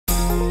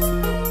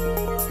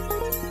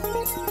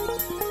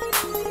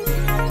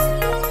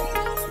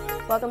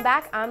Welcome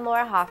back, I'm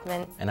Laura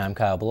Hoffman. And I'm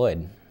Kyle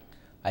Bloyd.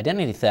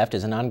 Identity theft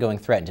is an ongoing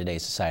threat in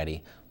today's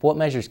society, but what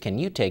measures can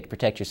you take to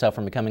protect yourself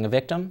from becoming a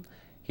victim?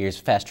 Here's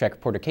Fast Track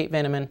reporter Kate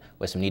Vanneman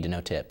with some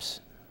need-to-know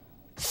tips.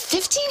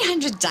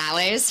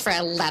 $1,500 for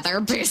a leather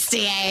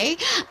bustier?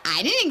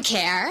 I didn't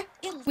care.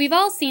 We've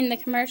all seen the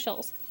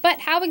commercials,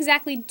 but how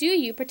exactly do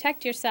you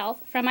protect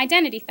yourself from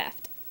identity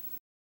theft?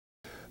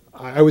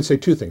 I would say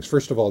two things.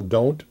 First of all,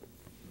 don't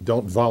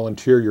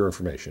volunteer your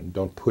information.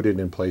 Don't put it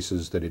in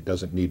places that it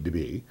doesn't need to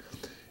be.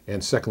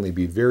 And secondly,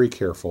 be very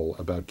careful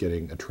about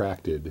getting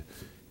attracted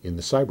in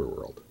the cyber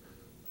world.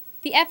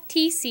 The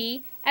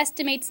FTC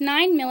estimates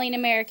 9 million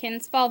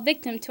Americans fall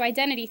victim to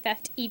identity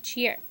theft each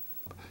year.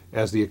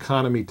 As the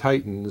economy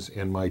tightens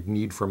and my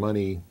need for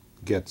money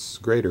gets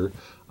greater,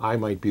 I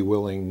might be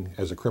willing,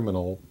 as a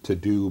criminal, to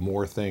do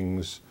more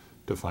things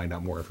to find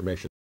out more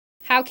information.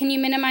 How can you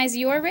minimize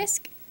your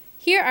risk?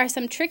 Here are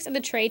some tricks of the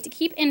trade to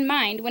keep in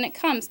mind when it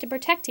comes to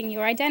protecting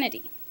your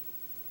identity.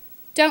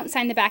 Don't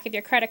sign the back of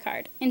your credit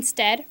card.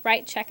 Instead,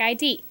 write check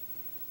ID.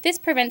 This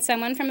prevents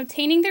someone from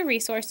obtaining the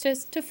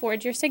resources to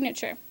forge your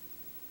signature.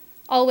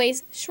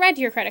 Always shred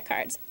your credit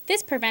cards.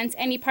 This prevents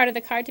any part of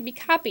the card to be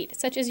copied,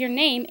 such as your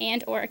name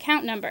and/or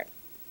account number.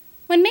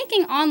 When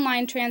making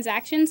online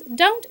transactions,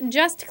 don't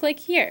just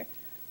click here.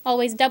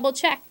 Always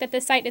double-check that the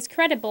site is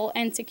credible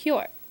and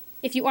secure.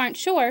 If you aren't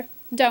sure,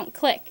 don't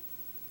click.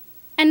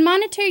 And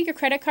monitor your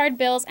credit card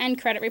bills and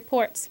credit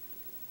reports.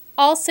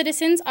 All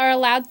citizens are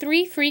allowed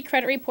 3 free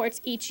credit reports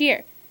each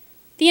year.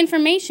 The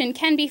information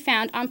can be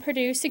found on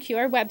Purdue's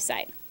secure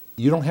website.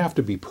 You don't have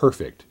to be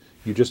perfect.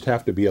 You just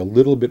have to be a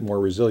little bit more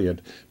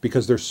resilient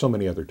because there's so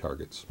many other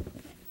targets.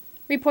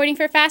 Reporting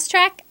for Fast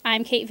Track,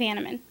 I'm Kate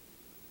Vanneman.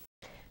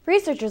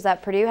 Researchers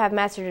at Purdue have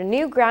mastered a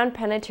new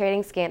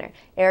ground-penetrating scanner.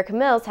 Erica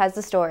Mills has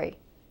the story.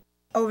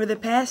 Over the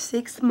past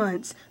 6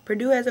 months,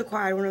 Purdue has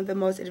acquired one of the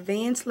most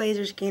advanced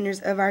laser scanners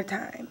of our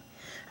time.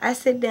 I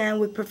sat down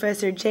with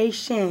Professor Jay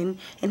Shen,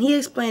 and he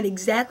explained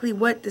exactly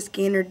what the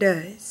scanner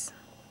does.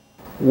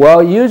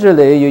 Well,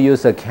 usually you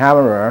use a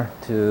camera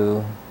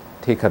to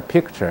take a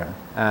picture,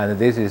 and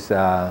this is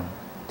a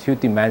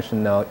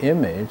two-dimensional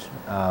image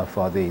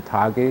for the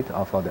target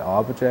or for the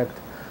object.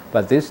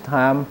 But this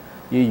time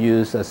you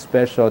use a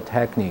special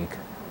technique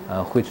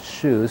which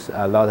shoots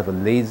a lot of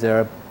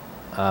laser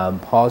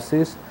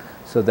pulses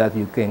so that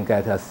you can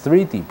get a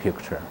 3D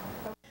picture.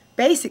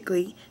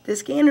 Basically, the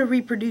scanner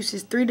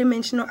reproduces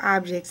three-dimensional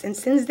objects and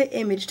sends the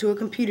image to a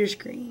computer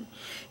screen.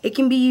 It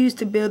can be used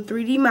to build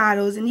 3D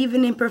models and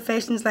even in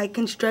professions like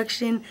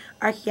construction,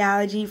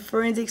 archaeology,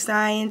 forensic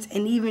science,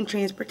 and even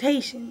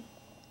transportation.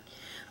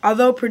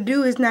 Although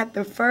Purdue is not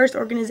the first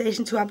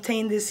organization to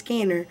obtain this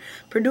scanner,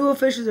 Purdue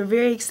officials are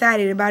very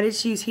excited about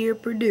its use here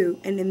at Purdue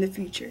and in the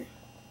future.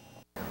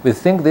 We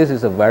think this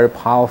is a very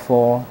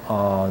powerful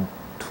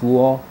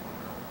tool,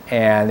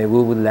 and we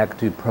would like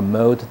to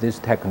promote this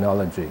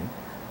technology.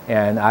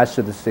 And I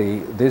should say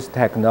this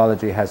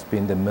technology has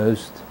been the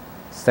most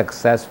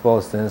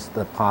successful since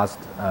the past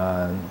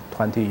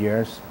 20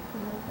 years.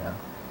 Yeah.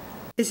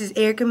 This is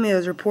Erica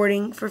Mills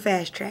reporting for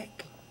Fast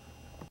Track.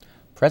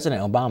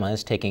 President Obama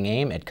is taking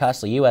aim at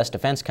costly U.S.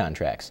 defense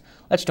contracts.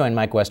 Let's join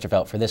Mike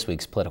Westervelt for this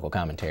week's political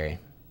commentary.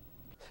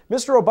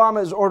 Mr.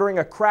 Obama is ordering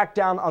a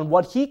crackdown on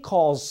what he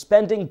calls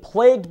spending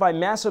plagued by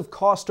massive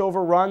cost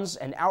overruns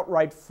and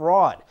outright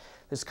fraud.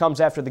 This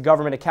comes after the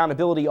Government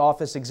Accountability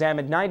Office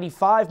examined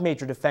 95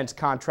 major defense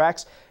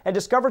contracts and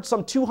discovered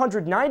some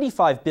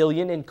 $295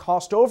 billion in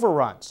cost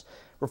overruns.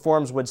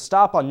 Reforms would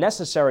stop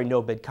unnecessary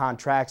no-bid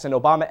contracts, and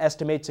Obama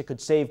estimates it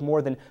could save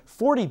more than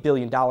 $40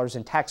 billion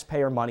in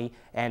taxpayer money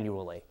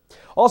annually.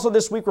 Also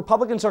this week,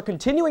 Republicans are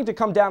continuing to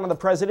come down on the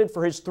president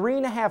for his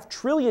 $3.5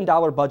 trillion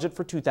budget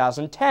for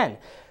 2010.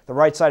 The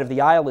right side of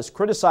the aisle is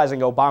criticizing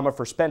Obama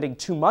for spending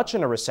too much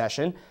in a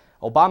recession.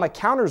 Obama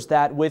counters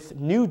that with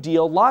New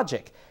Deal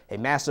logic. A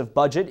massive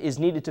budget is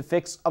needed to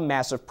fix a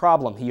massive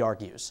problem, he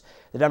argues.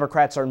 The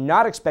Democrats are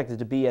not expected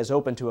to be as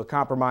open to a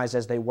compromise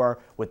as they were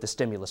with the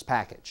stimulus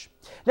package.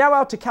 Now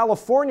out to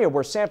California,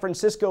 where San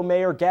Francisco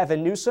Mayor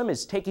Gavin Newsom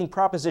is taking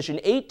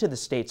Proposition 8 to the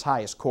state's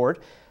highest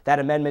court. That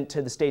amendment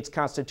to the state's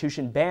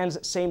constitution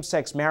bans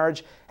same-sex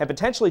marriage and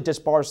potentially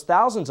disbars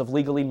thousands of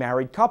legally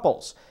married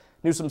couples.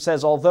 Newsom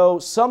says although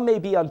some may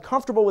be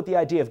uncomfortable with the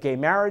idea of gay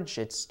marriage,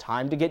 it's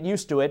time to get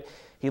used to it.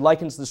 He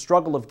likens the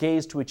struggle of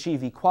gays to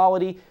achieve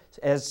equality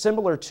as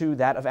similar to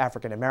that of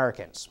African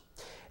Americans.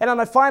 And on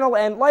a final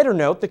and lighter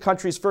note, the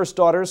country's first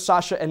daughters,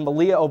 Sasha and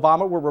Malia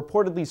Obama, were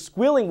reportedly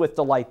squealing with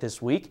delight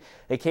this week.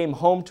 They came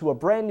home to a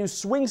brand new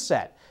swing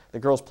set. The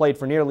girls played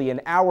for nearly an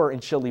hour in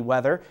chilly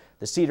weather.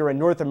 The Cedar and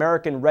North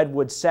American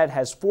redwood set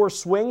has 4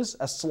 swings,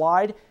 a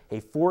slide, a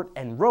fort,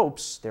 and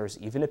ropes. There's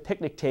even a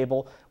picnic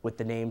table with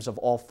the names of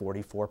all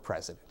 44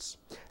 presidents.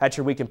 That's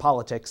your Week in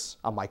Politics.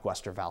 I'm Mike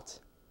Westervelt.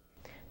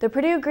 The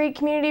Purdue Greek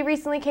community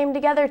recently came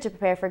together to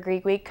prepare for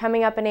Greek Week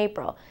coming up in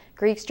April.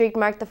 Greek Streak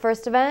marked the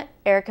first event.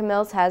 Erica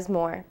Mills has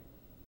more.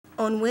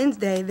 On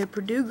Wednesday, the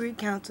Purdue Greek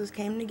Councils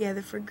came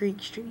together for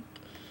Greek Streak.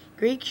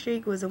 Greek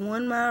Streak was a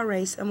 1-mile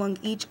race among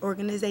each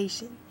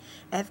organization.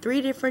 At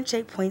 3 different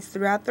checkpoints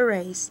throughout the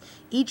race,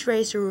 each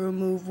racer will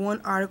remove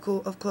 1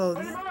 article of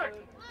clothing.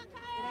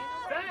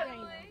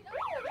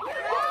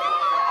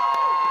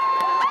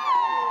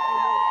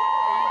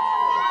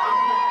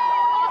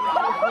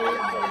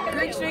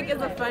 Greek Streak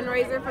is a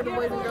fundraiser for the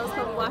Boys and Girls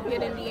Club of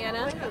Lafayette,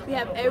 Indiana. We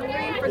have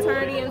every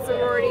fraternity and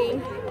sorority,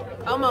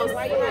 almost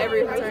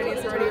every fraternity and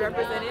sorority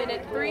represented.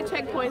 At 3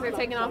 checkpoints, they're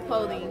taking off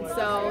clothing,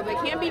 so they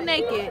can't be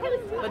naked,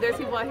 but there's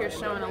people out here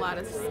showing a lot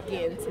of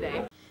skin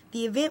today.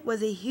 The event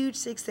was a huge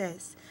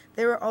success.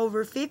 There were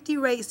over 50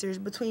 racers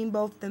between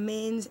both the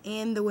men's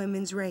and the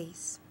women's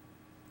race.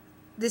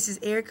 This is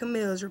Erica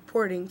Mills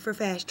reporting for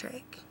Fast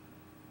Track.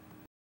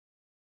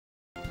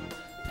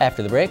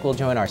 After the break, we'll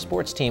join our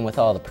sports team with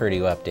all the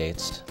Purdue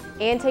updates.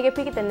 And take a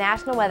peek at the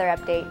national weather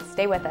update.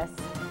 Stay with us.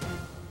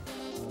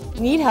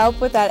 Need help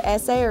with that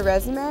essay or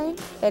resume?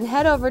 Then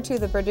head over to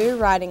the Purdue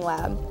Writing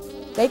Lab.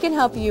 They can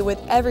help you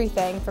with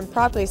everything from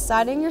properly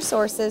citing your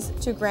sources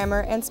to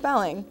grammar and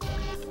spelling.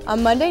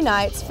 On Monday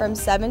nights from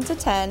 7 to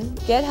 10,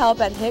 get help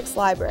at Hicks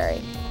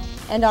Library.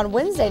 And on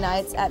Wednesday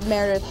nights at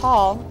Meredith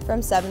Hall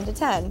from 7 to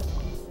 10.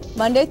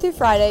 Monday through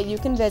Friday, you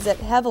can visit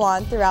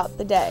Hevlon throughout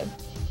the day.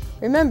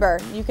 Remember,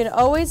 you can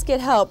always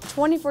get help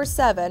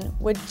 24/7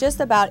 with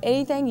just about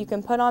anything you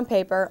can put on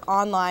paper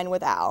online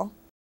with Al.